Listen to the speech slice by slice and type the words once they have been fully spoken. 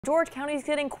George County is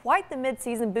getting quite the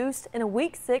midseason boost in a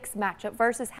Week 6 matchup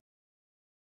versus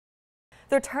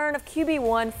the return of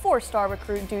QB1 four-star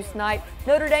recruit Deuce Knight.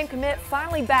 Notre Dame commit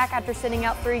finally back after sitting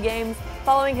out 3 games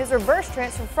following his reverse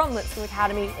transfer from Lipscomb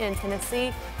Academy in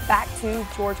Tennessee back to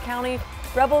George County.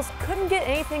 Rebels couldn't get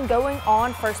anything going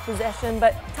on first possession,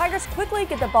 but Tigers quickly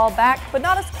get the ball back, but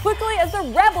not as quickly as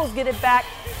the Rebels get it back.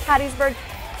 Hattiesburg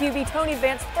QB Tony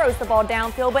Vance throws the ball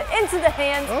downfield, but into the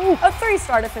hands of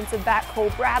 3-star defensive back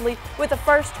Cole Bradley with the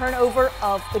first turnover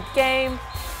of the game.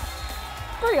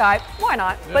 Pretty hype, why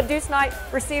not? Yeah. But Deuce Knight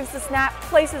receives the snap,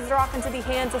 places the rock into the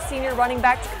hands of senior running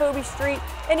back Jacoby Street,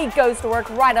 and he goes to work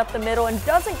right up the middle and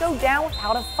doesn't go down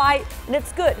without a fight, and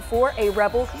it's good for a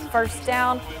Rebel first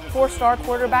down. 4-star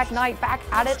quarterback Knight back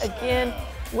at it again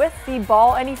with the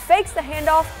ball, and he fakes the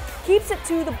handoff, keeps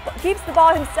the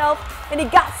ball himself, and he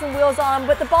got some wheels on him,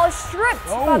 but the ball is stripped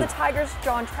by the Tigers.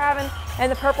 John Travin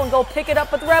and the purple and gold pick it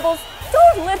up, but the Rebels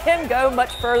don't let him go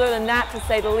much further than that, to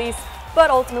say the least. But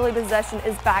ultimately possession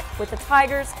is back with the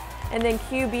Tigers, and then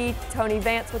QB Tony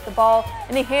Vance with the ball,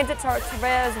 and he hands it to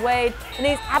Therese Wade, and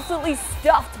he's absolutely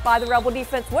stuffed by the Rebel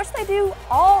defense, which they do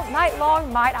all night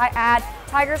long, might I add.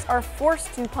 Tigers are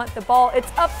forced to punt the ball.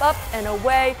 It's up, and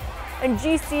away. And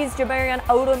GC's Jamarian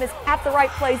Odom is at the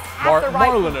right place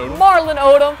Marlon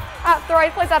Odom at the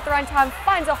right place at the right time,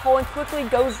 finds a hole and quickly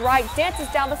goes right, dances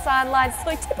down the sidelines, so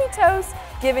tippy toes,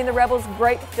 giving the Rebels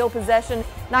great field possession.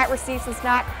 Knight receives some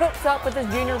snack, hooks up with his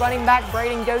junior running back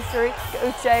Braden Gaucher.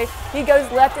 He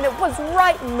goes left, and it was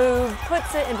right move,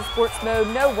 puts it into sports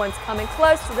mode. No one's coming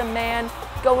close to the man.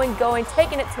 Going,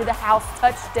 taking it to the house,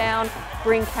 touchdown,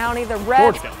 Greene County. The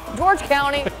Rebs, George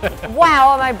County, wow,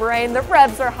 on my brain. The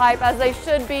Rebs are hype, as they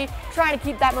should be, trying to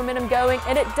keep that momentum going,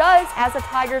 and it does as the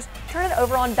Tigers turn it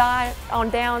over on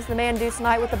downs. The man Deuce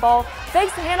Knight with the ball,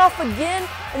 fakes the handoff again,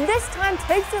 and this time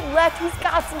takes it left. He's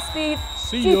got some speed.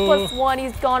 G+1,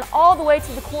 he's gone all the way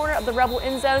to the corner of the Rebel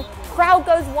end zone. Crowd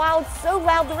goes wild, so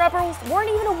loud the Rebels weren't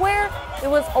even aware it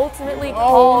was ultimately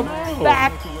called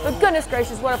back. But goodness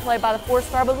gracious, what a play by the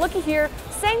 4-star. But looky here,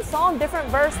 same song, different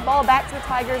verse, ball back to the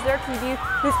Tigers. Their QB,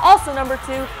 who's also number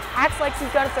 2, acts like he's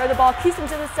going to throw the ball, keeps him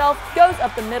to himself, goes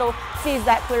up the middle, sees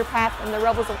that clear path, and the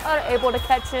Rebels are unable to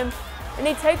catch him. And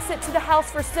he takes it to the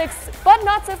house for 6, but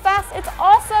not so fast. It's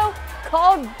also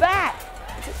called back.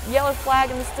 Yellow flag,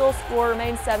 and the still score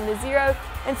remains 7-0.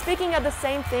 And speaking of the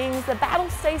same things, the battle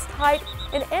stays tight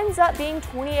and ends up being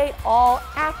 28-all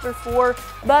after 4.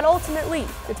 But ultimately,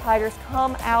 the Tigers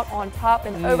come out on top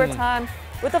in overtime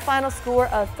with a final score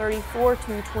of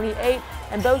 34-28,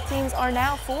 and both teams are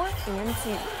now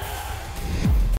 4-2.